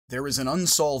There is an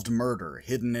unsolved murder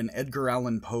hidden in Edgar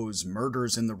Allan Poe's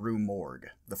Murders in the Rue Morgue,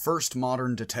 the first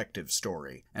modern detective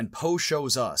story, and Poe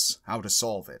shows us how to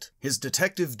solve it. His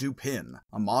detective Dupin,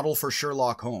 a model for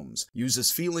Sherlock Holmes,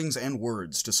 uses feelings and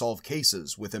words to solve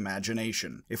cases with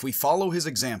imagination. If we follow his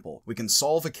example, we can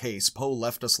solve a case Poe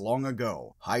left us long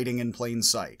ago, hiding in plain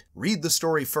sight. Read the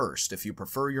story first if you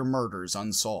prefer your murders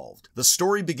unsolved. The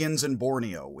story begins in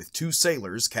Borneo with two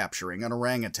sailors capturing an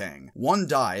orangutan. One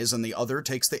dies and the other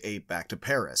takes the ape back to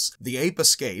Paris. The ape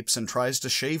escapes and tries to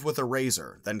shave with a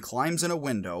razor, then climbs in a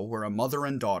window where a mother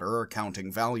and daughter are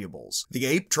counting valuables. The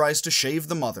ape tries to shave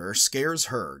the mother, scares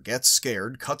her, gets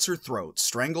scared, cuts her throat,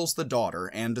 strangles the daughter,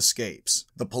 and escapes.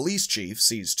 The police chief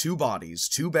sees two bodies,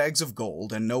 two bags of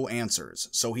gold, and no answers,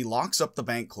 so he locks up the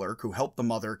bank clerk who helped the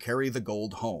mother carry the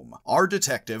gold home. Our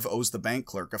detective owes the bank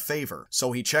clerk a favor,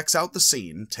 so he checks out the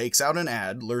scene, takes out an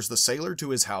ad, lures the sailor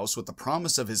to his house with the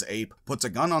promise of his ape, puts a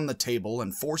gun on the table,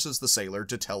 and forces the sailor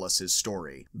to tell us his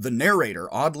story. The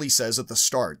narrator oddly says at the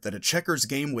start that a checkers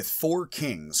game with 4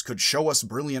 kings could show us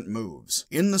brilliant moves.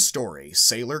 In the story,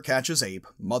 sailor catches ape,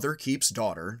 mother keeps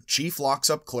daughter, chief locks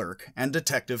up clerk, and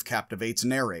detective captivates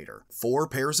narrator. 4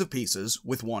 pairs of pieces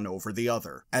with one over the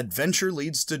other. Adventure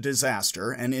leads to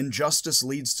disaster, and injustice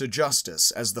leads to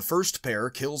justice, as the first pair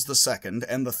kills the second,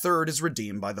 and the third is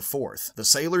redeemed by the fourth. The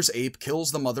sailor's ape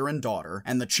kills the mother and daughter,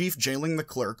 and the chief jailing the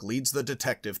clerk leads the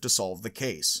detective to solve the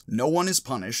case. No one is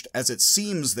punished, as it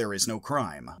seems there is no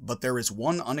crime, but there is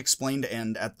one unexplained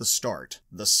end at the start: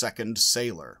 the second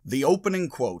sailor. The opening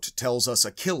quote tells us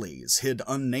Achilles hid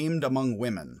unnamed among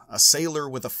women, a sailor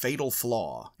with a fatal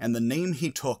flaw, and the name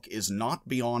he took is not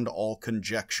beyond all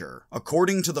conjecture.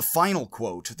 According to the final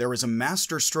quote, there is a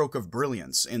masterstroke of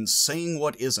brilliance in saying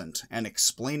what isn't and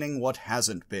explaining what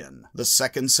hasn't been. The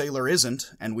second sailor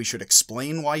isn't, and we should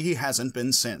explain why he hasn't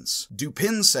been since.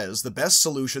 Dupin says the best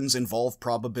solutions involve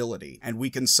probability, and we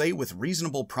can say with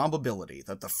reasonable probability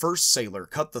that the first sailor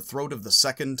cut the throat of the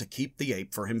second to keep the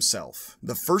ape for himself.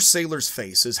 The first sailor's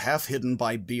face is half hidden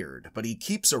by beard, but he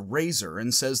keeps a razor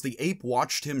and says the ape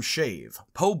watched him shave.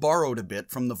 Poe borrowed a bit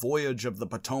from the Voyage of the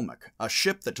Potomac, a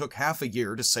ship that took half a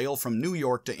year to sail from New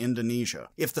York to Indonesia.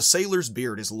 If the sailor's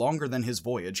beard is longer than his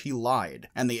voyage, he lied,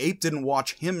 and the ape didn't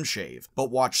watch him shave,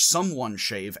 but watch someone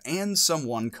shave and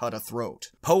someone cut a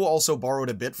throat. Poe also borrowed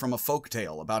a bit from a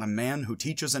folktale about a man who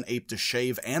teaches an ape to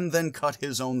shave and then cut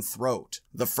his own throat.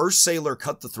 The first sailor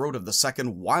cut the throat of the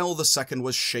second while the second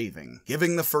was shaving,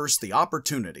 giving the first the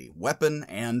opportunity, weapon,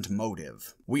 and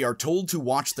motive. We are told to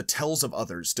watch the tells of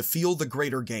others to feel the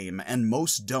greater game, and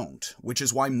most don't, which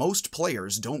is why most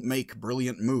players don't make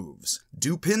brilliant moves.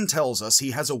 Dupin tells us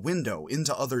he has a window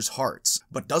into others' hearts,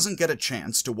 but doesn't get a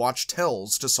chance to watch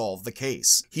tells to solve the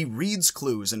case. He reads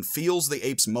clues and feels the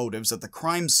ape's motives at the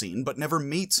crime scene, but never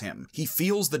meets him. He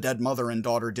feels the dead mother and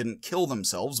daughter didn't kill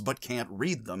themselves, but can't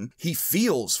read them. He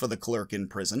feels for the clerk in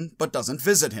prison, but doesn't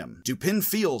visit him. Dupin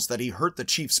feels that he hurt the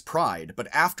chief's pride, but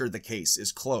after the case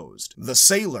is closed. The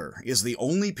sailor is the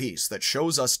only piece that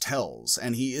shows us tells,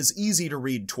 and he is easy to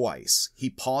read twice. He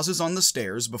pauses on the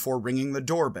stairs before ringing the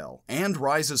doorbell, and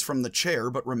rises from the chair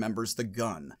but remembers the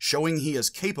gun, showing he is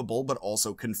capable but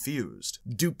also confused.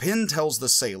 Dupin tells the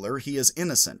sailor he is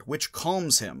innocent, which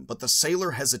calms him, but the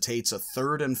sailor hesitates a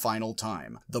third and final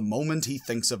time, the moment he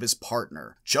thinks of his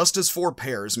partner. Just as 4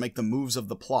 pairs make the moves of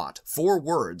the plot, 4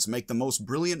 words make the most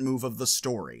brilliant move of the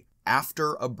story.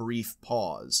 After a brief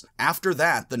pause. After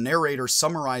that, the narrator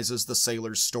summarizes the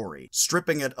sailor's story,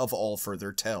 stripping it of all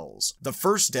further tells. The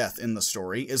first death in the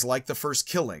story is like the first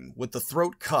killing, with the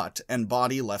throat cut and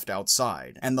body left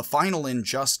outside, and the final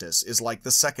injustice is like the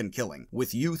second killing,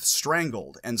 with youth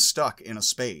strangled and stuck in a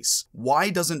space. Why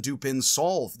doesn't Dupin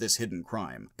solve this hidden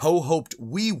crime? Poe hoped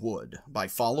we would, by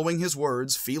following his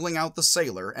words, feeling out the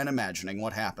sailor, and imagining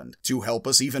what happened. To help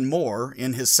us even more,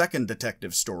 in his second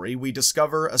detective story, we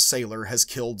discover a sailor has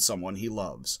killed someone he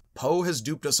loves. Poe has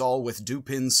duped us all with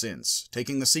Dupin since,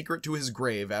 taking the secret to his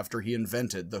grave after he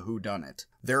invented the whodunit.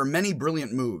 There are many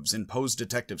brilliant moves in Poe's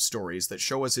detective stories that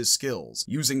show us his skills,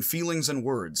 using feelings and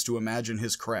words to imagine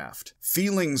his craft.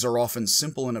 Feelings are often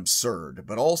simple and absurd,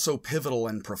 but also pivotal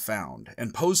and profound,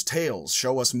 and Poe's tales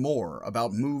show us more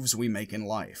about moves we make in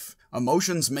life.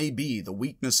 Emotions may be the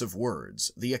weakness of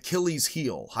words, the Achilles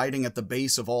heel hiding at the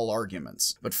base of all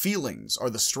arguments, but feelings are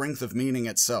the strength of meaning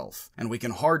itself, and we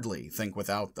can hardly think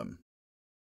without them.